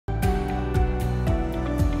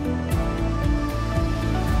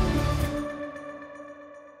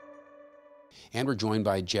And we're joined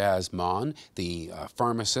by Jazz Mon, the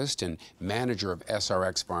pharmacist and manager of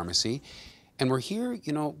SRX Pharmacy. And we're here,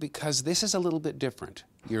 you know, because this is a little bit different.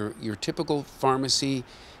 Your typical pharmacy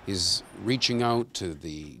is reaching out to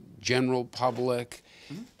the general public,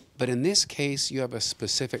 but in this case, you have a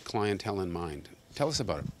specific clientele in mind. Tell us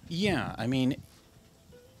about it. Yeah, I mean,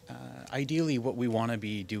 ideally what we want to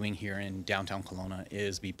be doing here in downtown Kelowna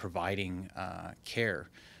is be providing care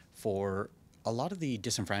for a lot of the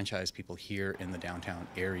disenfranchised people here in the downtown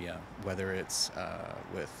area, whether it's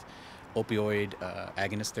with opioid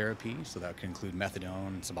agonist therapy, so that can include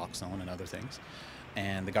methadone, Suboxone, and other things.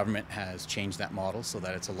 And the government has changed that model so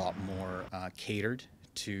that it's a lot more catered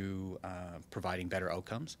to providing better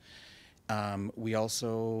outcomes. We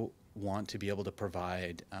also want to be able to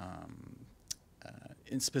provide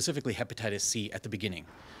specifically hepatitis C at the beginning,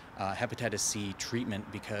 hepatitis C treatment,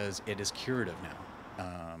 because it is curative now.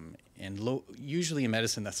 Usually in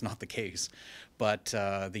medicine that's not the case, but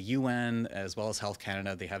the UN as well as Health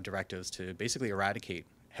Canada, they have directives to basically eradicate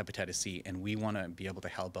hepatitis C, and we want to be able to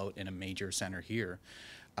help out in a major center here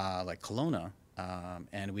like Kelowna.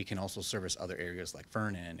 And we can also service other areas like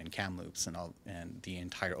Vernon and Kamloops and the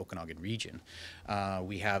entire Okanagan region.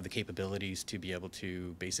 We have the capabilities to be able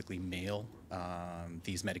to basically mail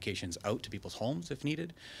these medications out to people's homes if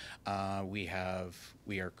needed. We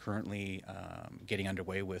are currently getting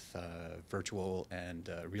underway with virtual and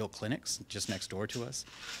real clinics just next door to us,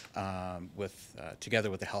 together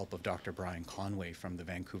with the help of Dr. Brian Conway from the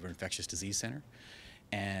Vancouver Infectious Disease Center.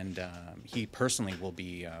 And he personally will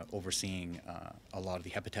be overseeing a lot of the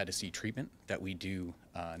hepatitis C treatment that we do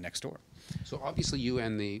next door. So obviously you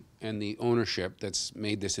and the ownership that's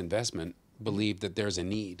made this investment believe that there's a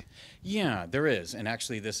need. Yeah, there is. And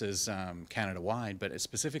actually this is Canada-wide, but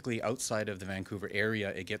specifically outside of the Vancouver area,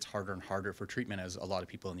 it gets harder and harder for treatment, as a lot of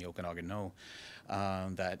people in the Okanagan know,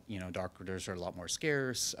 that, you know, doctors are a lot more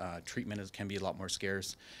scarce, treatment can be a lot more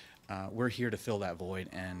scarce. We're here to fill that void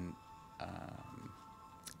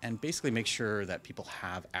and basically make sure that people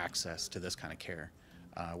have access to this kind of care,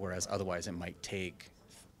 whereas otherwise it might take,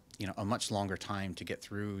 you know, a much longer time to get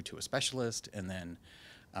through to a specialist and then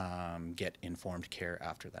get informed care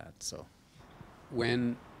after that. So,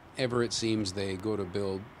 whenever it seems they go to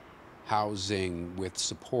build housing with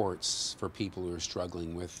supports for people who are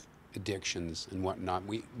struggling with addictions and whatnot,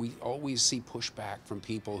 we always see pushback from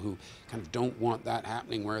people who kind of don't want that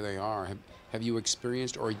happening where they are. Have you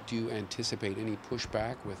experienced, or do you anticipate any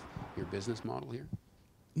pushback with your business model here?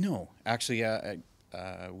 No, actually,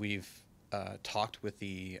 we've talked with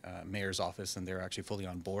the mayor's office, and they're actually fully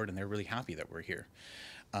on board, and they're really happy that we're here.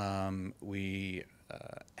 We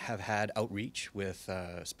have had outreach with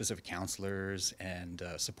specific counselors and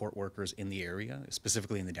support workers in the area,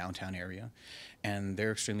 specifically in the downtown area, and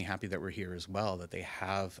they're extremely happy that we're here as well, that they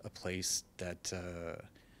have a place that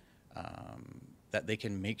that they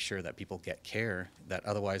can make sure that people get care that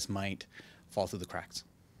otherwise might fall through the cracks.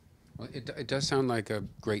 Well, it does sound like a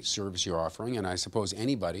great service you're offering, and I suppose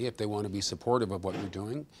anybody, if they want to be supportive of what you're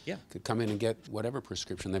doing, could come in and get whatever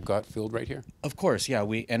prescription they've got filled right here. Of course, yeah.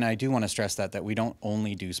 And I do want to stress that we don't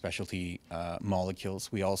only do specialty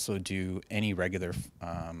molecules. We also do any regular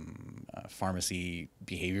pharmacy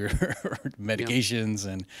behavior medications,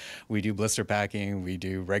 and we do blister packing. We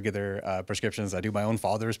do regular prescriptions. I do my own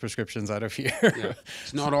father's prescriptions out of here. Yeah.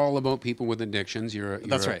 It's not all about people with addictions.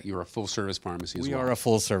 That's right. You're a full-service pharmacy as well. We are a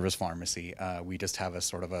full-service pharmacy. We just have a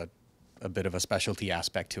sort of a bit of a specialty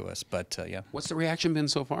aspect to us, but yeah. What's the reaction been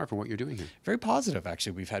so far for what you're doing here? Very positive,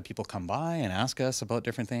 actually. We've had people come by and ask us about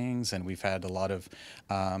different things, and we've had a lot of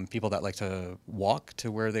people that like to walk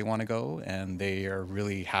to where they want to go, and they are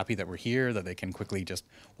really happy that we're here, that they can quickly just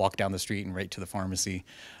walk down the street and right to the pharmacy.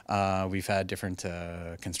 We've had different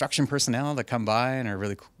construction personnel that come by and are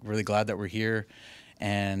really glad that we're here,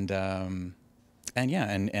 and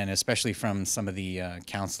yeah, and especially from some of the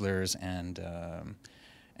counselors and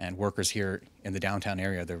workers here in the downtown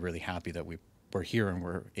area, they're really happy that we're here and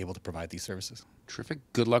we're able to provide these services. Terrific.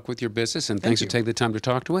 Good luck with your business, and thanks for taking the time to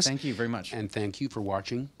talk to us. Thank you very much. And thank you for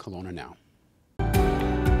watching Kelowna Now.